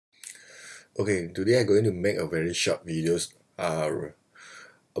Okay, today I'm going to make a very short videos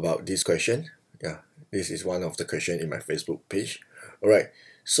about this question. Yeah, this is one of the question in my Facebook page. Alright,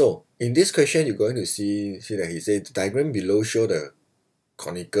 so in this question you're going to see that he said the diagram below show the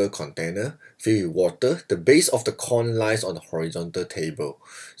conical container filled with water. The base of the con lies on the horizontal table.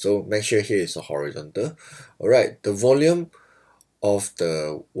 So make sure here is a horizontal. Alright, the volume of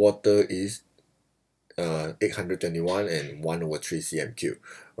the water is 821 and 1 over 3 cm3.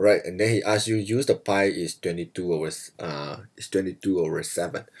 Alright, and then he asks you use the pi is 22 over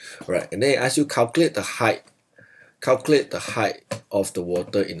 7. Alright, and then he asks you calculate the height of the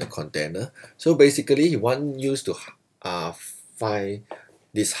water in the container. So basically he wants you to find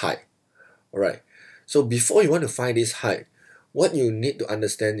this height. Alright, so before you want to find this height, what you need to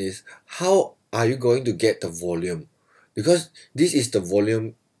understand is how are you going to get the volume, because this is the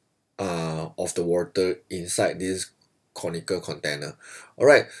volume of the water inside this conical container.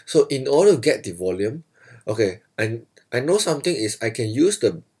 Alright, so in order to get the volume, okay, and I know something is I can use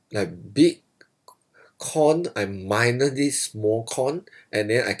the big con and minus this small con, and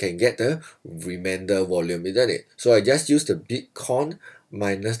then I can get the remainder volume, isn't it? So I just use the big con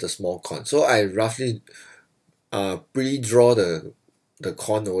minus the small con. So I roughly pre-draw the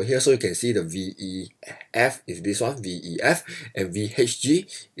con over here, so you can see the VEF is this one, VEF, and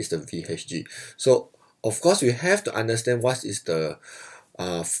VHG is the VHG. So of course we have to understand what is the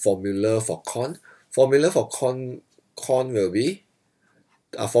formula for con. Formula for con will be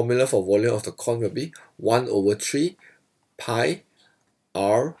formula for volume of the con will be 1 over 3 pi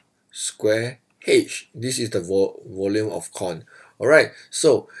r square h. This is the volume of con. Alright,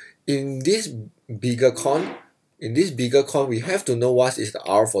 so in this bigger con, we have to know what is the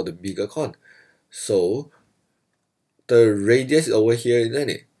r for the bigger con. So the radius is over here, isn't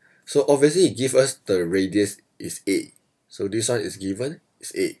it? So obviously it gives us the radius is a. So this one is given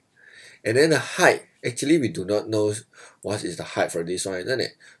is a. And then the height, actually we do not know what is the height for this one, isn't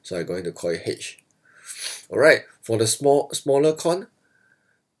it? So I'm going to call it h. Alright, for the smaller con,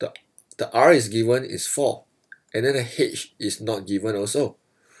 the r is given is 4. And then the h is not given also.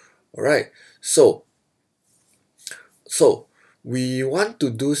 Alright, so we want to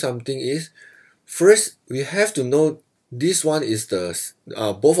do something is, first we have to know this one is the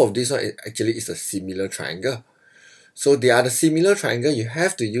both of this one actually is a similar triangle. So they are the similar triangle. You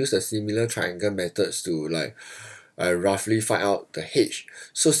have to use the similar triangle methods to roughly find out the h.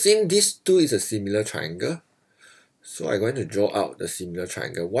 So since these two is a similar triangle, so I'm going to draw out the similar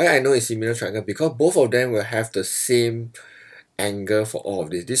triangle. Why I know it's similar triangle? Because both of them will have the same angle for all of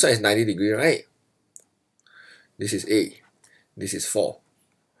this. This one is 90 degree, right? This is A. This is 4.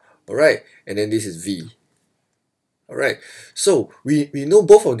 Alright, and then this is V. Alright, so we know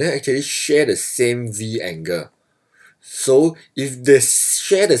both of them actually share the same V angle. So if they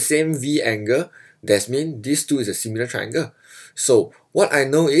share the same V angle, that means these two is a similar triangle. So what I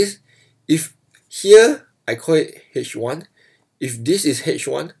know is, if here I call it H1, if this is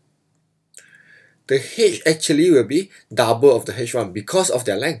H1, the H actually will be double of the H1 because of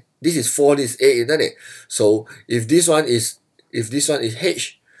their length. This is 4, this is 8, isn't it? So if this one is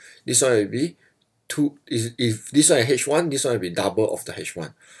H, this one will be 2. If this one is H1, this one will be double of the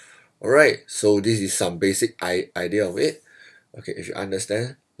H1. Alright, so this is some basic idea of it. Okay, if you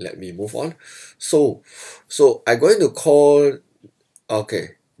understand, let me move on. So I'm going to call,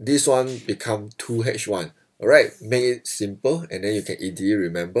 okay, this one become 2H1. Alright, make it simple and then you can easily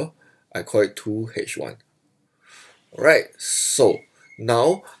remember. I call it 2H1. Alright, so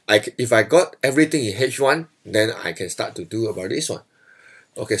now if I got everything in H1, then I can start to do about this one.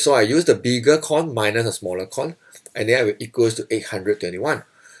 Okay, so I use the bigger con minus the smaller con, and then I will equals to 821.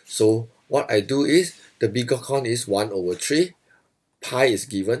 So what I do is, the bigger con is 1 over 3, pi is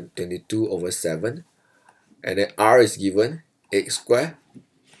given 22 over 7, and then r is given 8 square,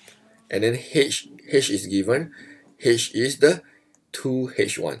 and then h is given, h is the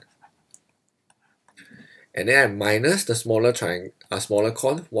 2h1. And then I minus the smaller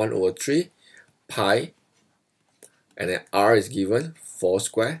con, 1 over 3 pi, and then r is given 4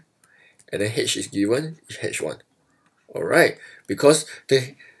 square, and then h is given h1. Alright, because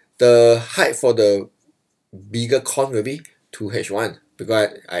the height for the bigger con will be 2h1,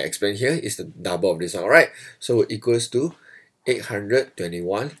 because I explained here is the double of this one. Alright, so equals to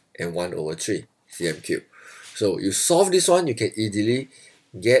 821 and 1 over 3 cm3. So you solve this one, you can easily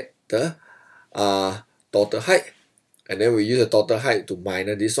get the total height, and then we use the total height to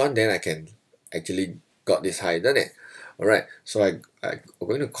minus this one, then I can actually got this height, doesn't it? Alright, so I'm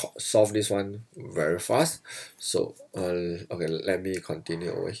going to solve this one very fast. So okay, let me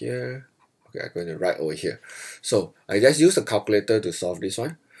continue over here. Okay, I'm going to write over here. So I just use the calculator to solve this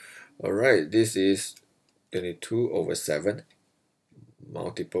one. Alright, this is 22 over 7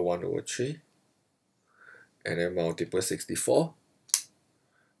 multiple 1 over 3 and then multiple 64.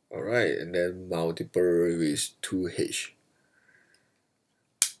 Alright, and then multiple with 2h.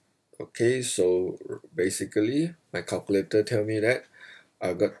 Okay, so basically my calculator tell me that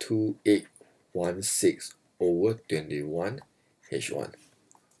I got 2816 over 21 h1.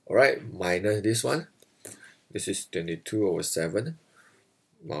 Alright, minus this one. This is 22 over 7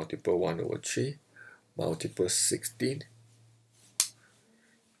 multiple 1 over 3 multiple 16.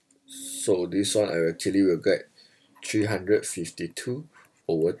 So this one I actually will get 352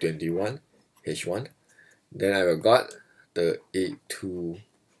 over 21 h1. Then I will got the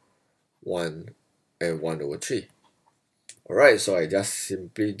 821 and 1 over 3. Alright, so I just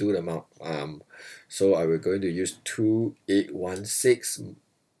simply do the so I will going to use 2816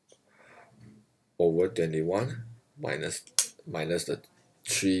 over 21 minus the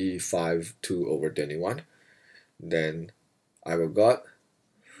 352 over 21. Then I will got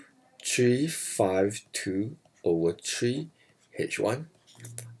 352 over 3 h1.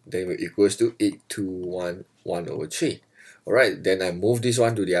 Then will equals to 821 1 over 3. Alright, then I move this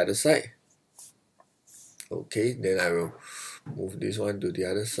one to the other side. Okay, then I will move this one to the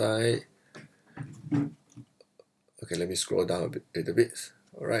other side. Okay, let me scroll down a little bit.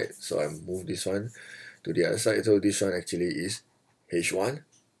 Alright, so I move this one to the other side. So this one actually is h1.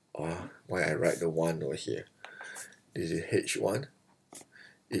 Why I write the 1 over here? This is h1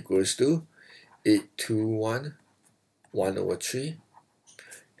 equals to 821 1 over 3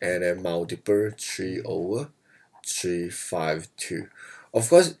 and then multiple 3 over 352. Of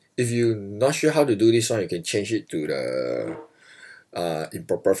course, if you're not sure how to do this one, you can change it to the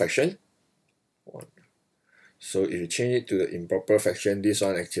improper fraction. So if you change it to the improper fraction, this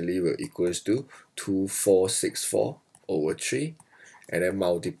one actually will equals to 2464 over 3 and then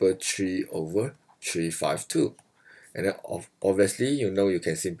multiple 3 over 352. And then obviously you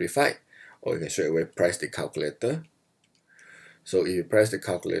can simplify, or you can straight away press the calculator. So if you press the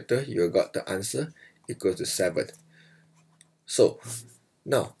calculator, you got the answer equals to 7. So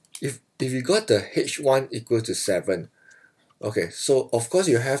now if you got the h1 equals to 7, okay, so of course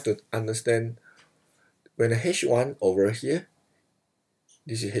you have to understand when the h1 over here,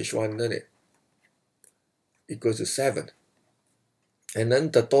 this is h1, isn't it? Equals to 7. And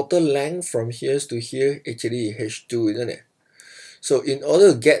then the total length from here to here actually is h2, isn't it? So in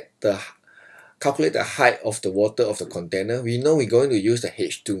order to calculate the height of the water of the container, we know we're going to use the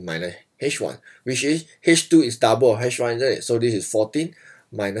h2 minus h1, which is h2 is double of h1, isn't it? So this is 14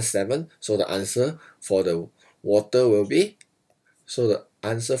 minus 7. So the answer for the water will be, so the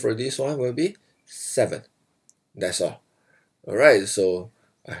answer for this one will be 7. That's all. Alright, so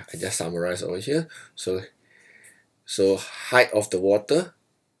I just summarize over here. So height of the water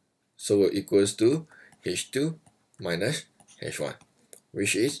will equals to h2 minus h1,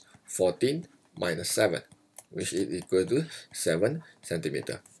 which is 14 minus 7, which is equal to 7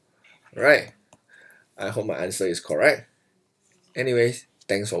 centimeter. Alright, I hope my answer is correct. Anyways,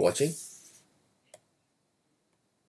 thanks for watching.